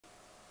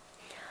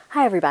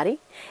Hi everybody,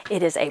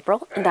 it is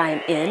April and I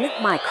am in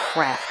my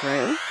craft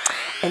room,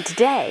 and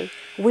today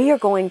we are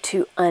going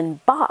to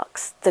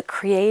unbox the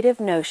Creative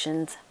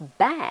Notions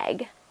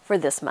bag for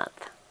this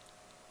month.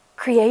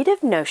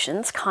 Creative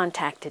Notions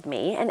contacted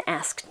me and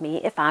asked me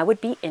if I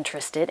would be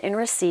interested in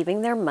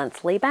receiving their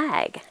monthly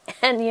bag.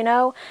 And you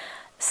know,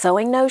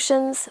 sewing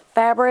notions,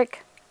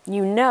 fabric,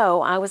 you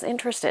know I was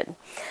interested.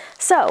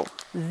 So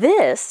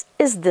this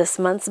is this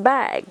month's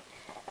bag.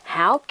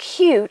 How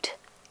cute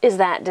is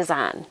that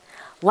design?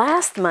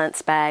 Last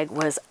month's bag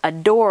was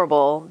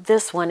adorable.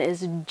 This one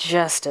is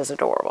just as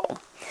adorable.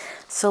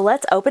 So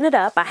let's open it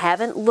up. I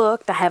haven't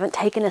looked, I haven't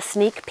taken a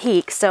sneak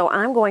peek, so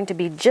I'm going to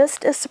be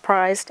just as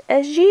surprised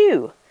as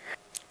you.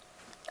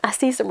 I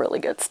see some really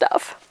good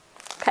stuff.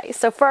 Okay,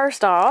 so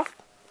first off,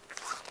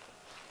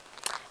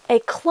 a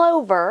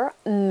Clover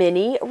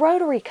mini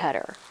rotary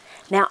cutter.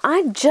 Now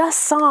I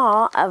just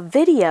saw a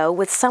video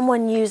with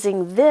someone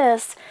using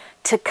this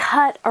to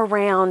cut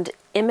around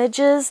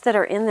images that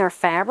are in their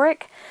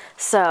fabric.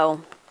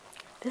 So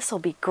this will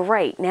be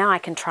great. Now I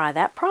can try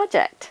that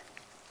project.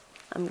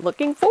 I'm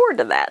looking forward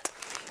to that.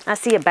 I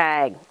see a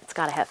bag. It's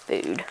got to have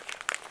food.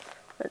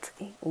 Let's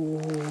see.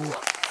 Ooh.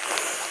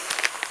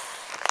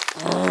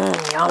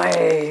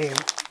 Yummy.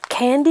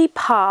 Candy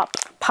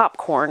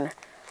popcorn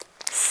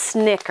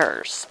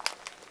Snickers.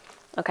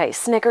 Okay,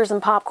 Snickers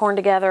and popcorn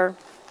together.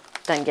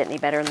 Doesn't get any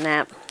better than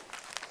that.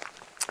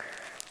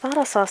 Thought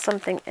I saw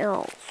something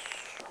else.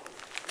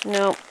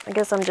 Nope, I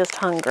guess I'm just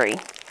hungry.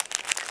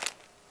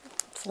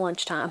 It's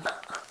lunchtime.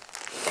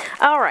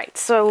 All right,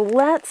 so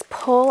let's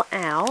pull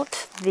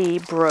out the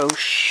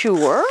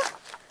brochure.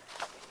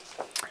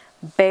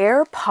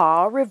 Bear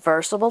Paw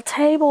Reversible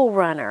Table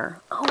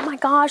Runner. Oh my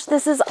gosh,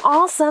 this is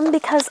awesome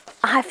because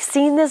I've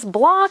seen this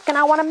block and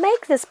I want to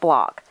make this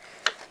block.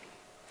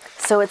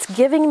 So it's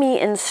giving me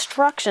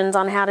instructions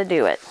on how to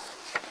do it.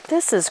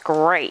 This is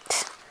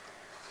great.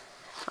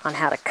 On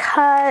how to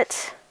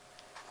cut.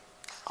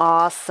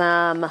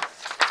 Awesome.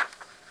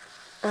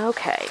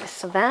 Okay,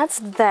 so that's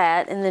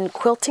that, and then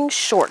quilting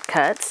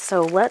shortcuts.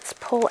 So let's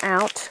pull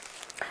out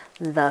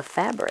the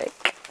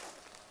fabric.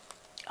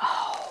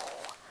 Oh,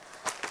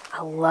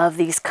 I love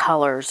these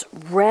colors.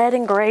 Red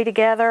and gray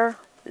together,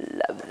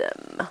 love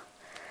them.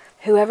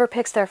 Whoever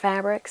picks their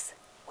fabrics,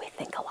 we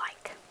think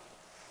alike.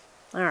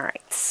 All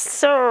right,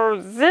 so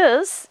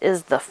this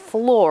is the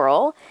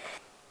floral.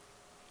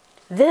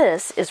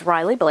 This is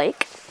Riley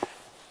Blake.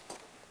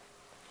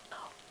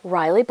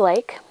 Riley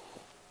Blake.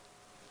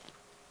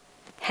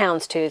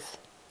 Houndstooth.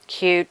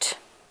 Cute.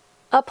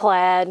 A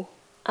plaid.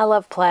 I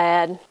love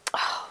plaid.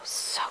 Oh,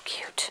 so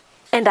cute.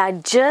 And I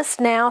just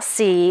now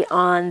see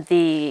on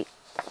the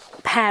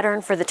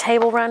pattern for the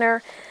table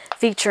runner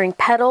featuring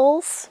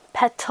petals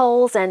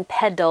and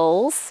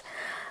pedals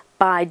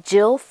by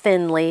Jill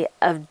Finley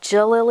of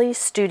Jillily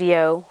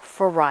Studio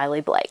for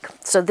Riley Blake.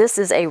 So this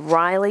is a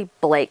Riley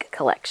Blake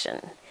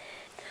collection.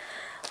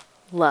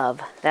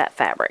 Love that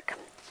fabric.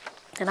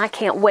 And I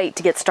can't wait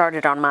to get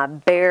started on my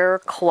Bear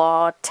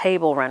Claw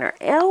table runner.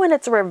 Oh, and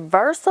it's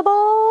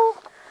reversible.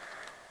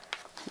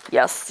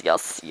 Yes,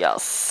 yes,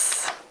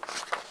 yes.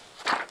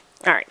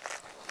 All right.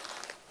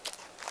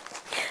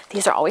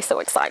 These are always so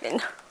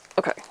exciting.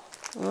 Okay.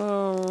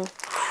 Ooh.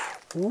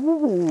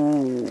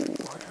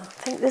 I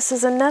think this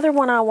is another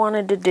one I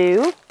wanted to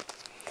do.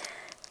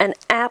 An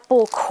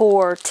apple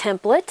core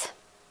template.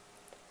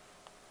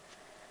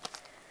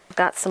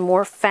 Got some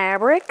more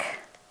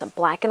fabric. A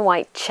black and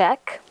white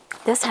check.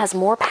 This has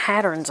more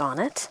patterns on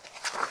it.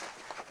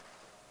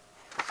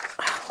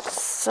 Oh,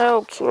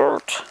 so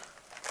cute.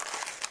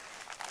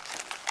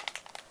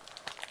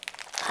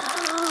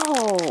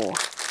 Oh,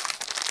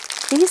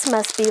 these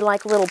must be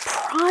like little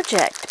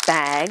project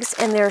bags,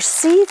 and they're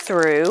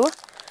see-through,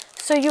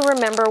 so you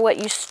remember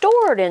what you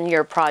stored in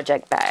your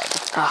project bag.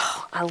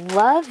 Oh, I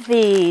love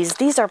these.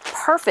 These are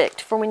perfect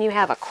for when you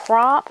have a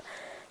crop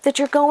that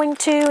you're going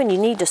to and you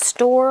need to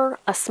store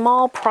a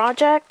small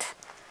project.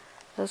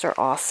 Those are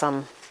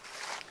awesome.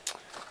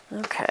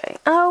 Okay.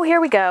 Oh,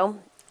 here we go.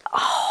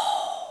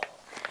 Oh,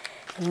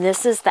 and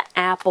this is the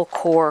apple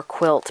core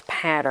quilt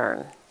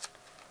pattern.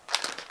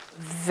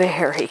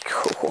 Very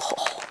cool.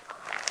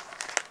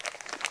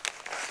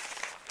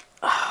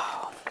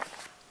 Oh.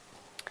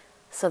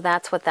 So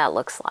that's what that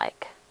looks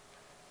like.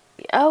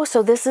 Oh,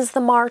 so this is the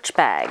March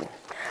bag.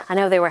 I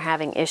know they were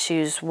having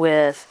issues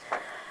with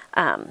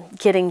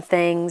getting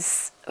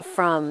things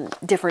from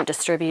different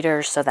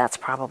distributors, so that's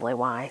probably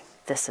why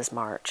this is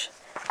March.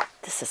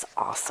 This is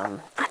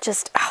awesome.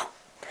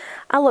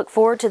 I look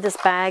forward to this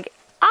bag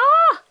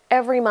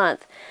every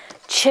month.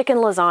 Chicken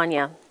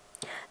lasagna.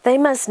 They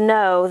must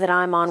know that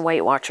I'm on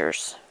Weight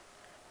Watchers,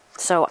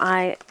 so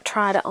I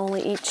try to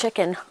only eat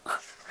chicken.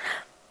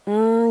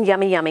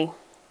 Yummy, yummy.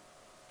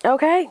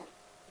 Okay,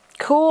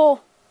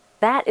 cool.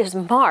 That is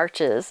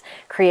March's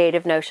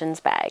Creative Notions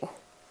bag.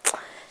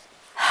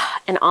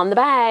 And on the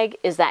bag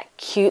is that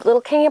cute little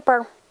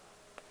camper.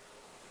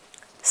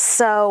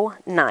 So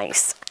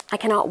nice. I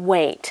cannot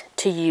wait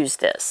to use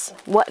this.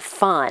 What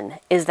fun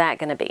is that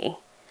going to be?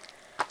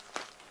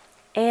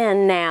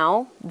 And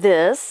now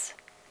this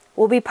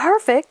will be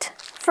perfect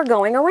for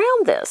going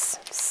around this.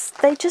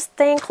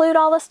 They include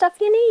all the stuff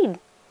you need.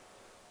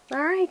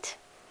 All right.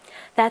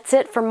 That's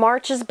it for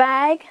March's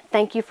bag.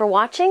 Thank you for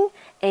watching.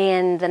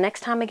 And the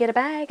next time I get a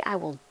bag, I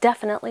will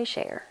definitely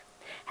share.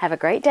 Have a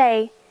great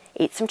day.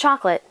 Eat some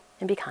chocolate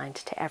and be kind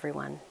to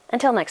everyone.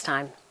 Until next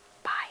time.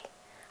 Bye.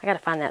 I gotta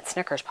find that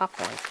Snickers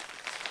popcorn.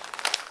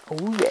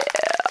 Oh yeah.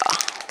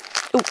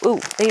 Ooh, ooh.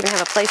 They even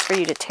have a place for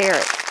you to tear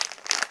it.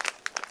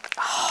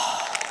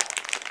 Oh.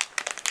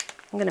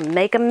 I'm gonna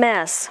make a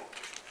mess.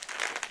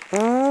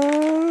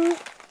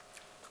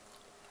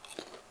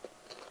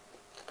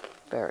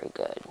 Very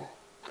good.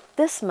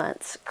 This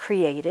month's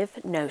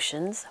Creative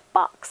Notions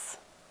box.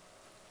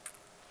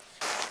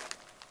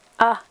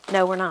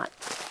 No, we're not.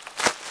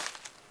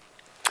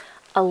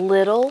 A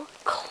little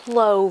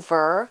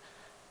clover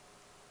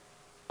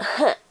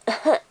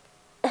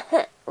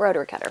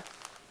rotary cutter.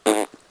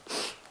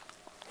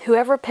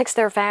 Whoever picks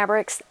their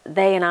fabrics,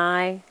 they and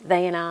I and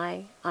they,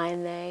 I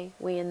and they,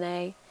 we and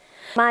they.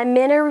 My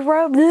mini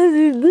robe.